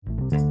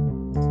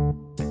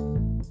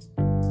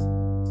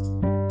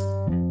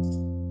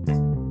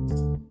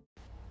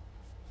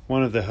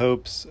One of the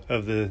hopes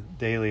of the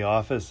daily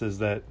office is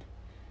that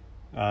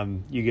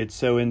you get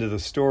so into the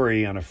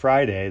story on a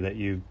Friday that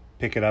you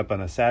pick it up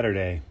on a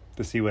Saturday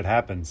to see what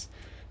happens.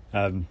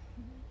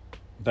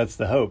 That's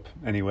the hope,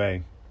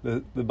 anyway.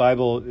 The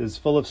Bible is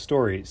full of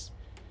stories.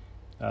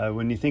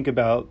 When you think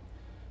about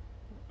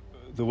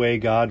the way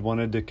God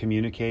wanted to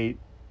communicate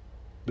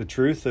the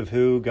truth of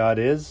who God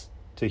is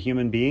to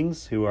human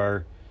beings who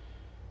are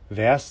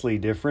vastly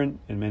different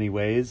in many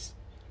ways,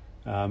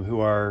 who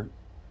are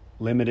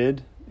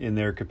limited in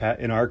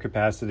our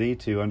capacity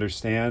to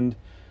understand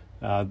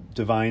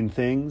divine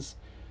things,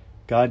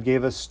 God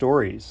gave us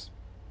stories.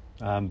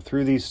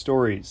 Through these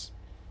stories,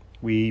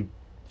 we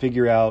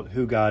figure out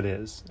who God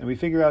is, and we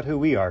figure out who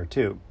we are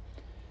too.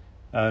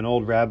 An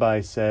old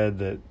rabbi said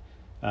that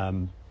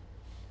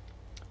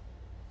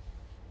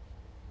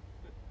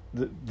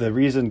the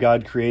reason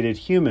God created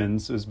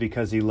humans was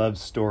because He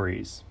loves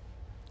stories.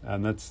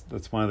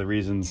 That's one of the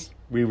reasons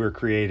we were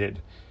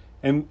created,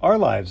 and our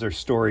lives are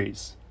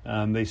stories.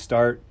 They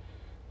start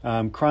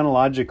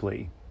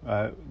chronologically.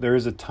 There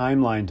is a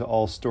timeline to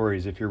all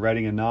stories. If you're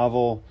writing a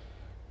novel,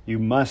 you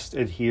must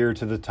adhere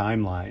to the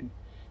timeline.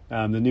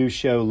 The new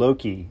show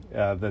Loki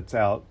that's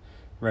out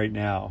right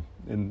now,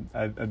 and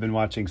I've been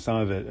watching some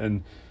of it,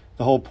 and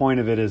the whole point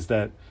of it is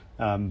that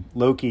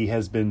Loki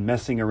has been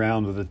messing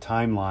around with the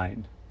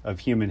timeline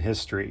of human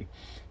history.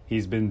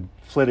 He's been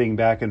flitting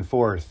back and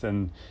forth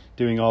and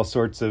doing all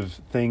sorts of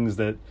things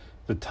that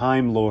the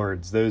Time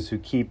Lords, those who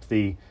keep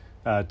the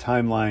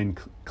timeline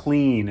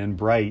clean and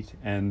bright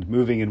and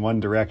moving in one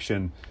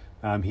direction,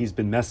 he's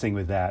been messing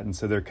with that, and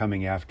so they're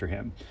coming after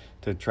him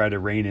to try to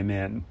rein him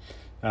in.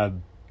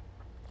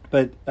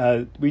 But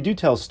we do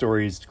tell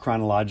stories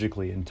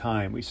chronologically in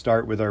time. We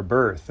start with our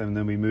birth, and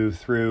then we move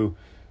through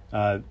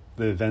the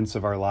events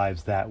of our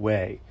lives that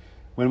way.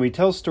 When we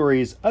tell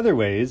stories other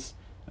ways,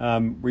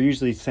 we're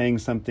usually saying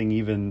something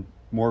even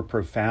more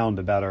profound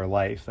about our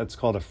life. That's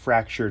called a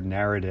fractured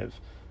narrative,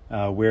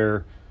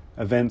 where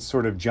events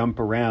sort of jump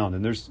around.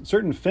 And there's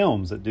certain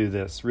films that do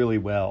this really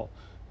well.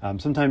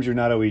 Sometimes you're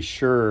not always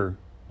sure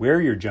where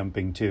you're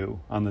jumping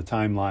to on the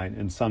timeline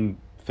in some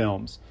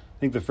films. I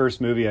think the first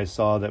movie I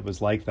saw that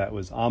was like that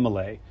was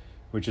Amelie,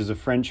 which is a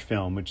French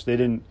film, which they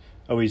didn't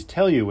always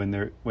tell you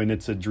when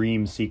it's a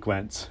dream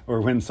sequence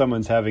or when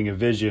someone's having a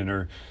vision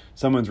or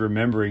someone's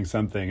remembering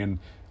something. And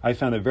I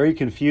found it very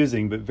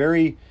confusing, but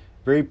very,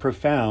 very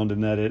profound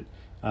in that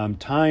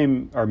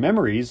our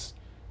memories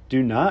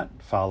do not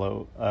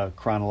follow a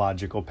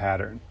chronological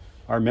pattern.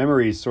 Our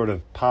memories sort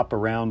of pop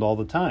around all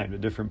the time to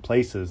different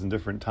places and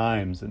different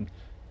times, and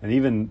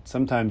even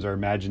sometimes our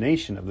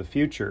imagination of the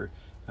future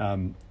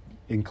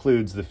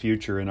includes the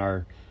future in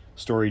our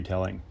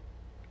storytelling.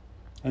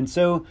 And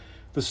so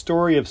the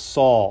story of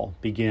Saul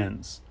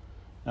begins.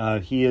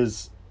 He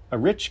is a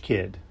rich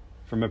kid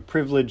from a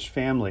privileged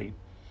family,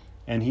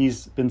 and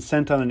he's been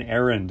sent on an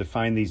errand to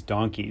find these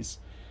donkeys.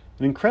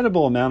 An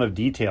incredible amount of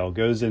detail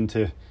goes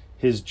into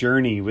his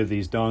journey with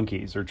these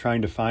donkeys, or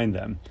trying to find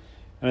them.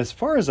 And as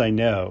far as I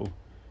know,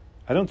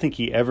 I don't think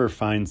he ever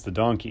finds the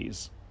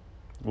donkeys.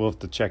 We'll have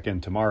to check in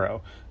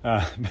tomorrow.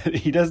 But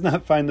he does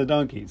not find the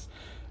donkeys.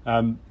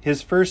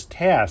 His first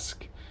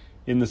task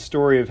in the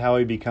story of how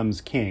he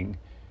becomes king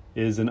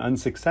is an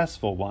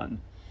unsuccessful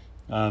one.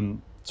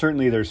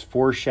 Certainly there's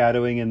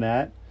foreshadowing in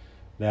that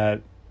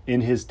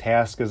in his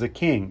task as a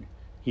king,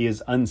 he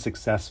is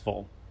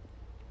unsuccessful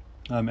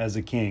as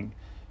a king,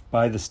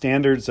 by the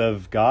standards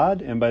of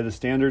God and by the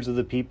standards of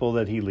the people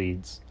that he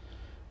leads.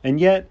 And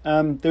yet,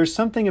 there's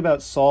something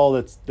about Saul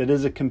that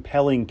is a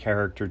compelling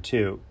character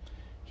too.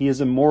 He is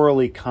a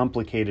morally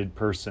complicated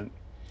person.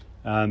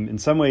 In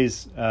some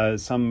ways,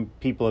 some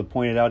people have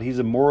pointed out he's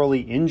a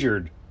morally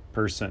injured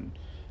person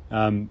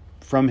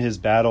from his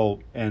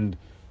battle and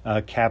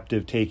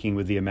captive taking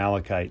with the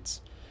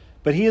Amalekites.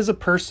 But he is a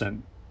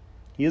person.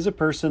 He is a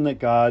person that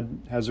God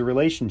has a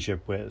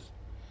relationship with.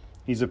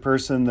 He's a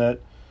person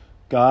that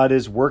God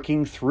is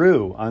working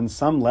through on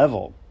some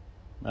level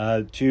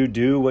to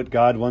do what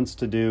God wants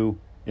to do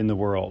in the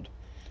world.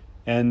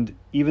 And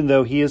even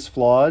though he is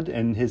flawed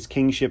and his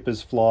kingship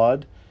is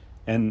flawed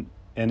and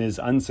is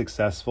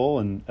unsuccessful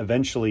and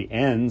eventually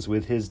ends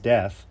with his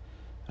death,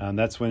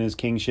 that's when his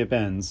kingship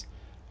ends,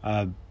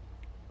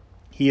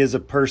 he is a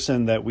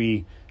person that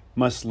we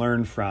must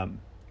learn from,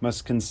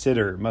 must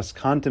consider, must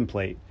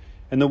contemplate.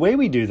 And the way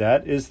we do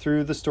that is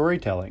through the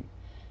storytelling.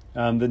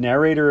 The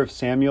narrator of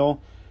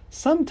Samuel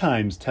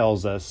sometimes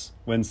tells us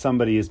when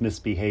somebody is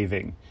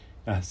misbehaving.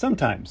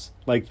 Sometimes,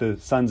 like the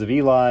sons of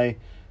Eli,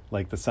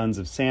 like the sons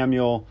of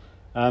Samuel,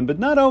 but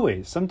not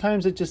always.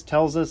 Sometimes he just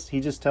tells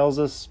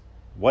us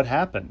what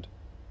happened,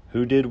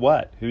 who did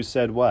what, who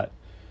said what.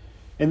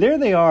 And there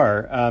they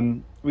are.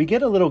 We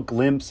get a little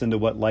glimpse into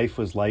what life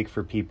was like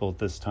for people at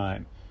this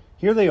time.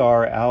 Here they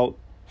are out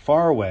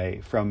far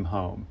away from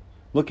home,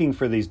 looking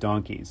for these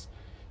donkeys.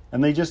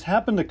 And they just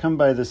happen to come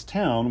by this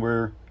town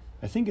where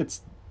I think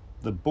it's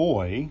the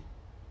boy,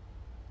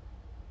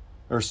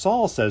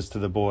 Saul says to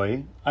the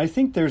boy, "I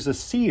think there's a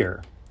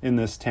seer in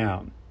this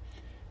town."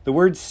 The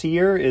word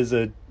seer is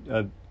a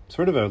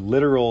sort of a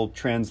literal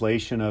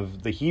translation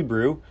of the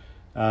Hebrew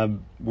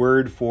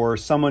word for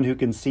someone who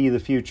can see the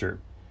future.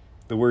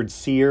 The word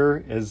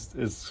seer is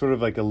sort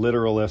of like a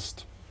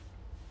literalist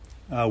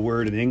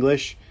word in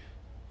English,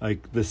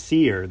 like the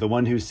seer, the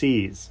one who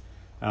sees,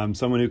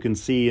 someone who can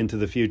see into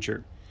the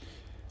future.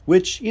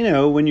 Which,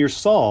 when you're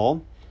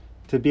Saul,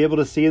 to be able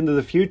to see into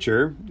the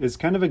future is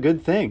kind of a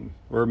good thing,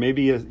 or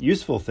maybe a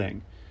useful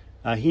thing.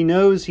 He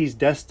knows he's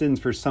destined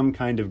for some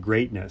kind of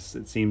greatness,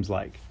 it seems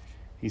like.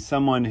 He's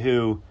someone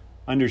who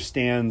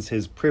understands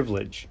his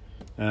privilege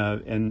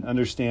and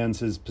understands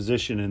his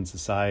position in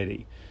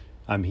society.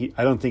 I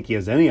don't think he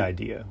has any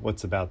idea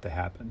what's about to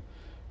happen.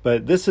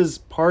 But this is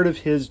part of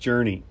his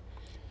journey.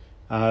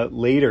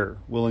 Later,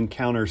 we'll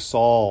encounter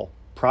Saul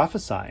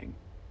prophesying.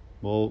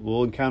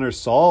 We'll encounter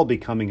Saul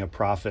becoming a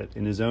prophet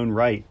in his own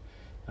right,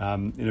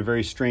 in a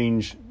very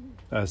strange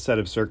set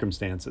of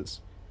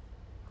circumstances.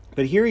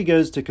 But here he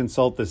goes to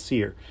consult the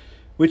seer,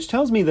 which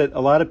tells me that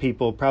a lot of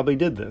people probably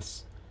did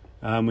this.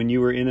 When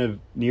you were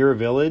near a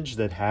village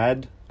that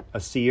had a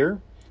seer,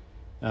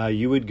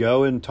 you would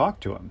go and talk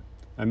to him.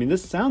 I mean,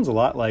 this sounds a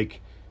lot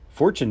like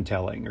fortune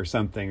telling or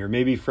something, or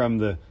maybe from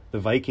the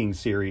Viking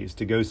series,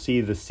 to go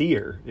see the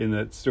seer in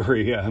that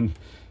story.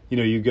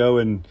 You go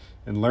and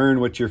learn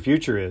what your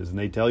future is, and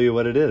they tell you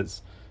what it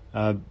is.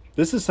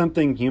 This is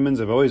something humans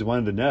have always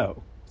wanted to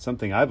know,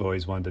 something I've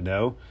always wanted to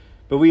know.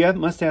 But we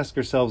must ask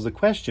ourselves the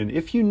question,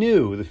 if you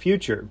knew the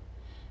future,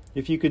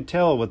 if you could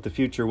tell what the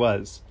future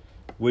was,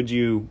 would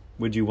you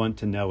want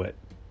to know it?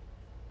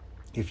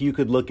 If you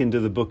could look into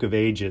the Book of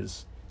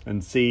Ages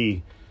and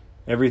see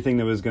everything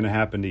that was going to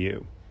happen to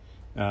you,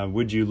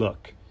 would you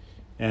look?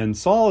 And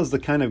Saul is the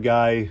kind of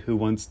guy who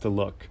wants to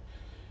look.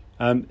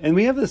 And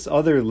we have this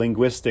other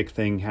linguistic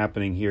thing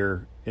happening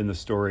here in the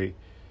story.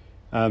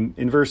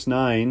 In verse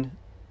 9,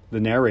 the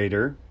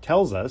narrator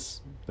tells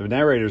us, the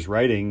narrator's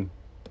writing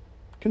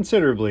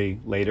considerably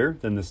later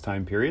than this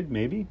time period,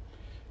 maybe.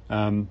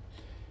 And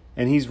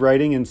he's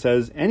writing and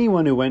says,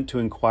 anyone who went to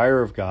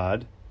inquire of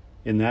God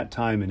in that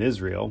time in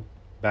Israel,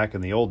 back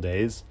in the old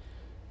days,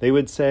 they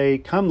would say,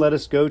 "Come, let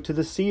us go to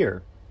the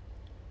seer."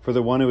 For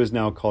the one who is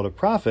now called a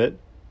prophet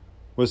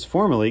was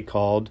formerly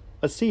called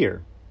a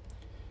seer.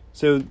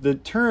 So the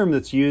term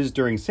that's used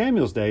during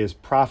Samuel's day is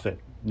prophet,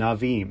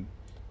 Navim,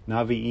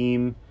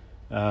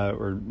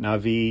 or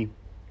Navi.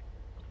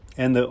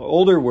 And the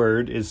older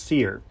word is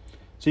seer.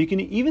 So you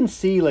can even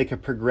see like a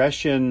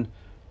progression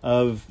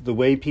of the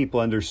way people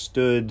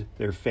understood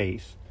their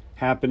faith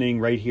happening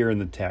right here in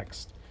the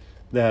text.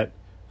 That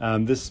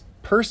this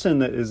person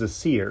that is a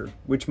seer,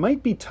 which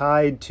might be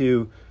tied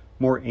to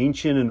more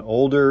ancient and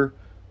older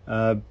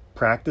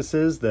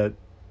practices that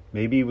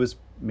maybe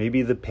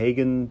the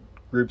pagan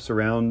groups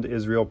around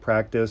Israel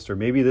practiced, or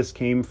maybe this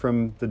came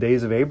from the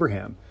days of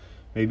Abraham.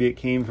 Maybe it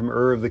came from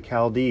Ur of the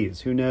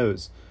Chaldees. Who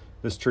knows?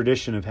 This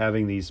tradition of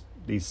having these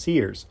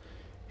seers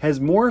has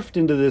morphed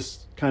into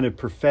this kind of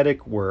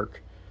prophetic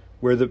work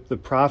where the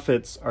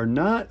prophets are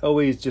not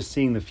always just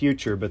seeing the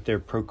future, but they're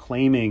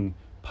proclaiming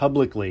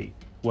publicly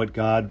what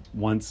God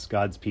wants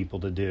God's people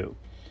to do.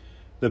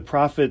 The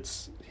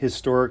prophets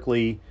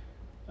historically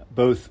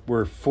both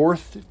were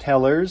forth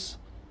tellers.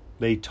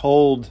 They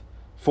told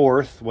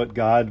forth what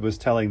God was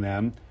telling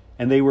them,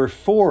 and they were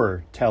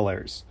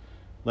foretellers.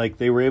 Like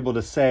they were able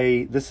to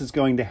say, this is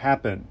going to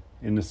happen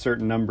in a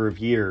certain number of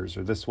years,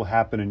 or this will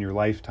happen in your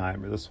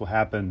lifetime, or this will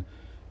happen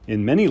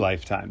in many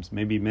lifetimes,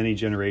 maybe many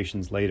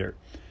generations later.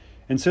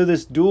 And so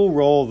this dual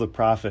role of the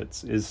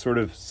prophets is sort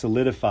of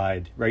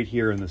solidified right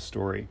here in the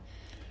story.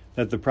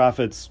 That the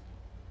prophets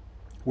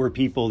were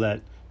people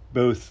that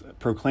both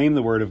proclaim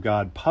the word of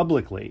God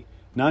publicly,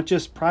 not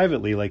just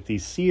privately like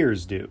these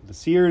seers do. The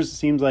seers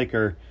seems like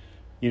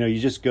you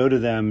just go to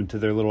them, to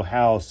their little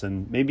house,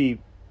 and maybe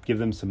give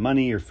them some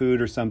money or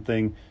food or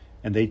something,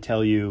 and they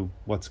tell you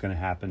what's going to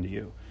happen to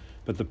you.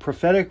 But the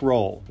prophetic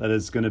role that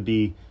is going to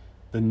be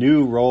the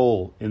new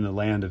role in the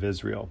land of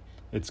Israel,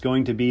 it's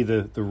going to be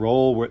the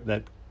role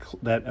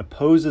that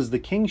opposes the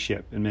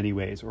kingship in many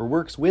ways, or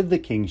works with the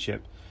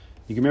kingship.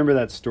 You can remember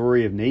that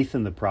story of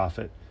Nathan the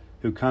prophet,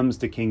 who comes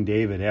to King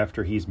David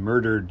after he's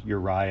murdered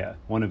Uriah,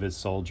 one of his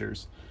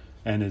soldiers,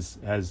 and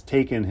has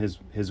taken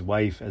his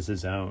wife as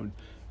his own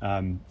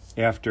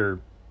after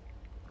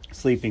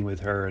sleeping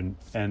with her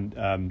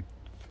and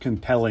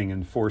compelling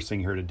and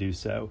forcing her to do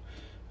so.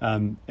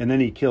 And then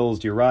he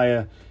kills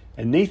Uriah,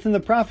 and Nathan the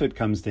prophet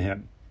comes to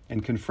him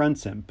and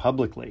confronts him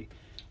publicly.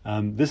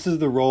 This is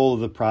the role of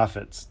the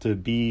prophets, to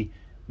be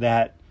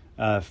that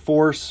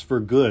force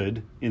for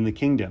good in the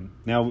kingdom.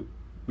 Now,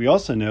 we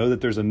also know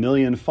that there's 1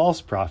 million false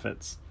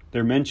prophets.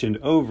 They're mentioned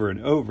over and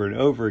over and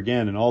over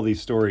again in all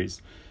these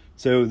stories.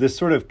 So this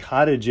sort of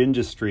cottage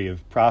industry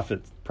of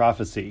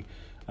prophecy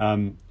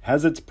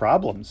has its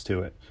problems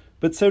to it.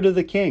 But so do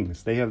the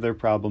kings. They have their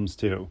problems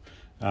too.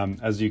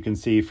 As you can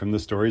see from the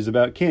stories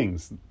about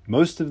kings,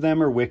 most of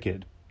them are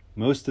wicked.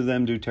 Most of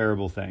them do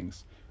terrible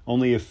things.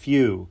 Only a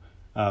few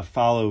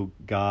follow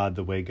God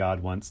the way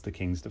God wants the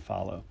kings to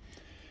follow.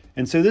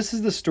 And so this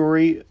is the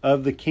story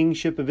of the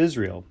kingship of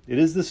Israel. It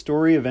is the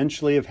story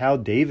eventually of how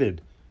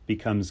David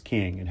becomes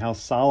king and how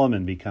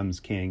Solomon becomes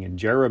king and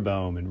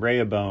Jeroboam and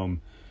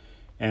Rehoboam.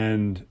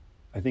 And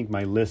I think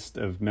my list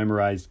of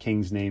memorized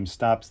kings' names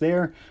stops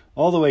there,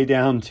 all the way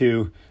down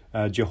to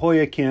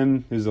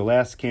Jehoiakim, who's the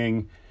last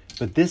king.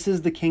 But this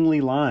is the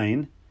kingly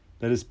line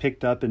that is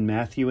picked up in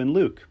Matthew and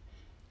Luke.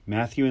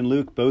 Matthew and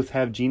Luke both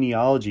have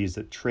genealogies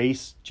that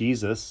trace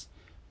Jesus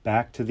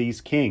back to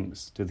these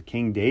kings, to the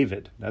King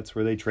David. That's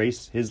where they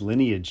trace his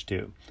lineage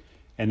to.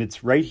 And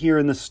it's right here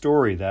in the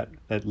story,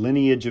 that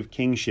lineage of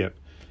kingship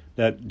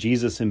that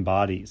Jesus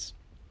embodies.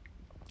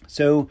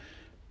 So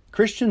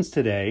Christians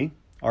today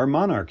are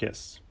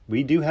monarchists.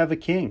 We do have a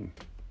king.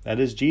 That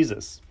is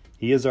Jesus.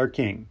 He is our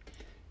king.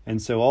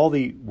 And so all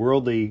the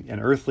worldly and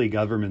earthly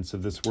governments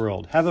of this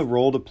world have a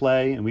role to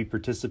play, and we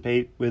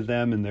participate with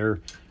them in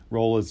their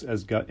role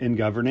in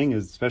governing,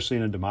 especially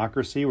in a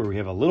democracy where we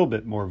have a little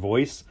bit more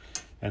voice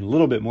and a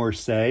little bit more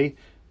say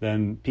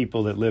than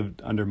people that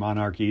lived under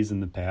monarchies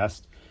in the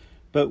past.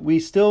 But we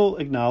still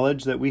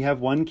acknowledge that we have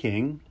one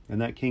king, and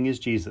that king is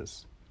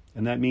Jesus.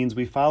 And that means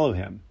we follow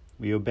him.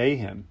 We obey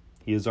him.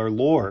 He is our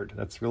Lord.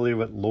 That's really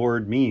what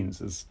Lord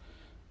means, is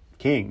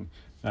king,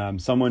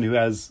 someone who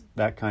has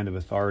that kind of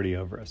authority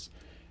over us.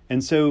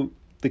 And so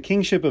the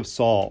kingship of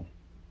Saul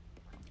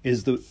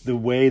is the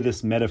way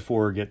this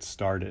metaphor gets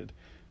started,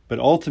 but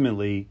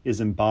ultimately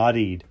is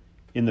embodied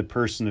in the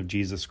person of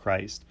Jesus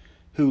Christ,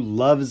 who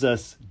loves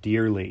us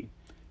dearly.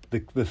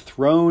 The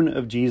throne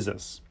of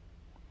Jesus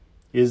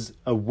is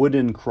a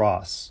wooden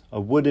cross, a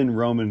wooden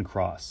Roman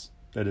cross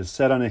that is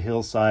set on a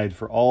hillside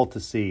for all to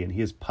see, and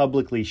he is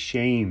publicly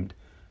shamed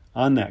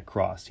on that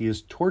cross. He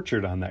is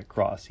tortured on that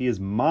cross. He is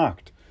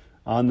mocked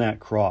on that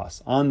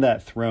cross, on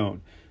that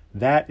throne.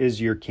 That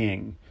is your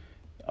king.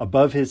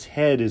 Above his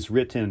head is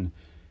written,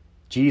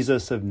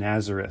 Jesus of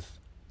Nazareth,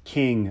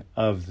 King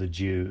of the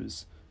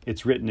Jews.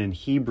 It's written in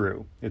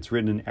Hebrew, it's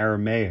written in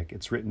Aramaic,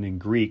 it's written in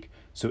Greek.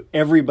 So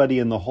everybody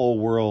in the whole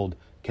world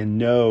can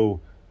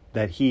know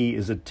that he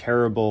is a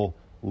terrible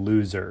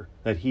loser,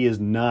 that he is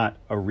not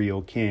a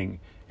real king.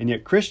 And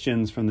yet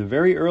Christians, from the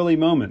very early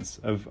moments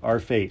of our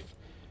faith,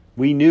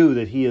 we knew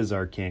that he is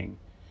our king,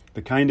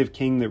 the kind of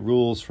king that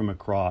rules from a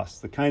cross,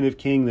 the kind of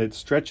king that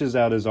stretches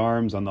out his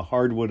arms on the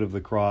hardwood of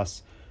the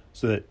cross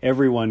so that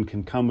everyone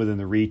can come within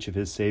the reach of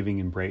his saving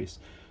embrace,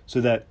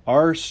 so that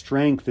our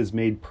strength is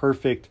made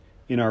perfect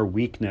in our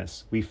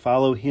weakness. We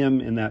follow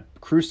him in that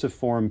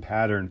cruciform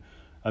pattern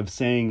of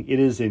saying it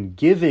is in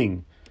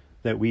giving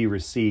that we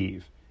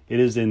receive. It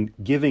is in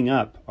giving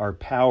up our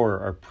power,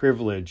 our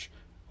privilege,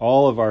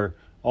 all of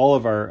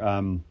our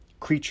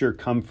creature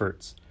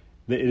comforts.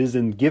 It is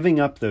in giving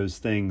up those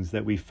things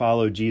that we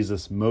follow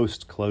Jesus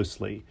most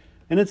closely.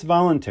 And it's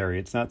voluntary.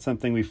 It's not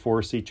something we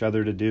force each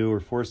other to do or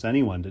force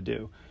anyone to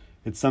do.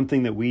 It's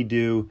something that we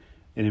do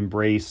and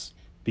embrace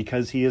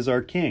because he is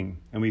our king,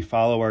 and we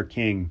follow our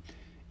king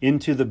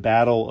into the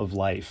battle of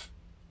life.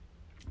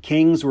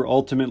 Kings were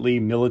ultimately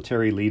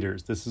military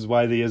leaders. This is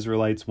why the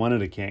Israelites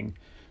wanted a king.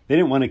 They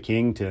didn't want a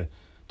king to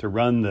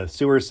run the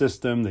sewer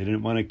system. They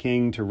didn't want a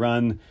king to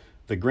run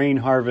the grain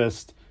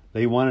harvest.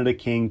 They wanted a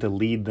king to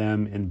lead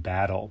them in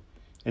battle.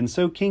 And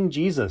so King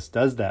Jesus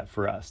does that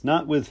for us,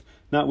 not with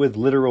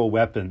literal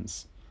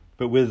weapons,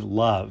 but with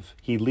love.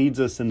 He leads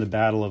us in the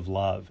battle of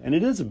love. And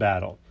it is a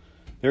battle.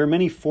 There are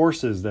many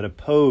forces that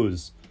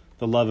oppose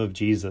the love of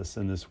Jesus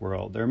in this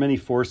world. There are many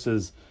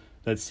forces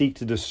that seek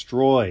to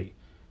destroy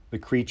the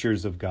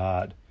creatures of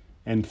God.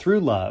 And through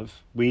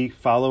love, we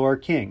follow our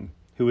King,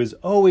 who is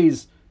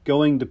always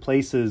going to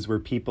places where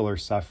people are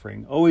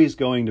suffering, always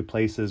going to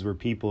places where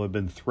people have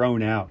been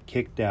thrown out,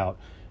 kicked out,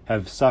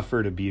 have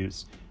suffered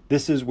abuse.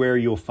 This is where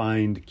you'll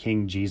find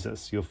King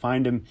Jesus. You'll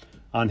find him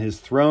on his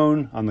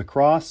throne on the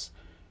cross,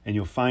 and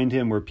you'll find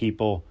him where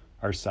people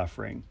are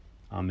suffering.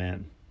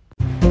 Amen.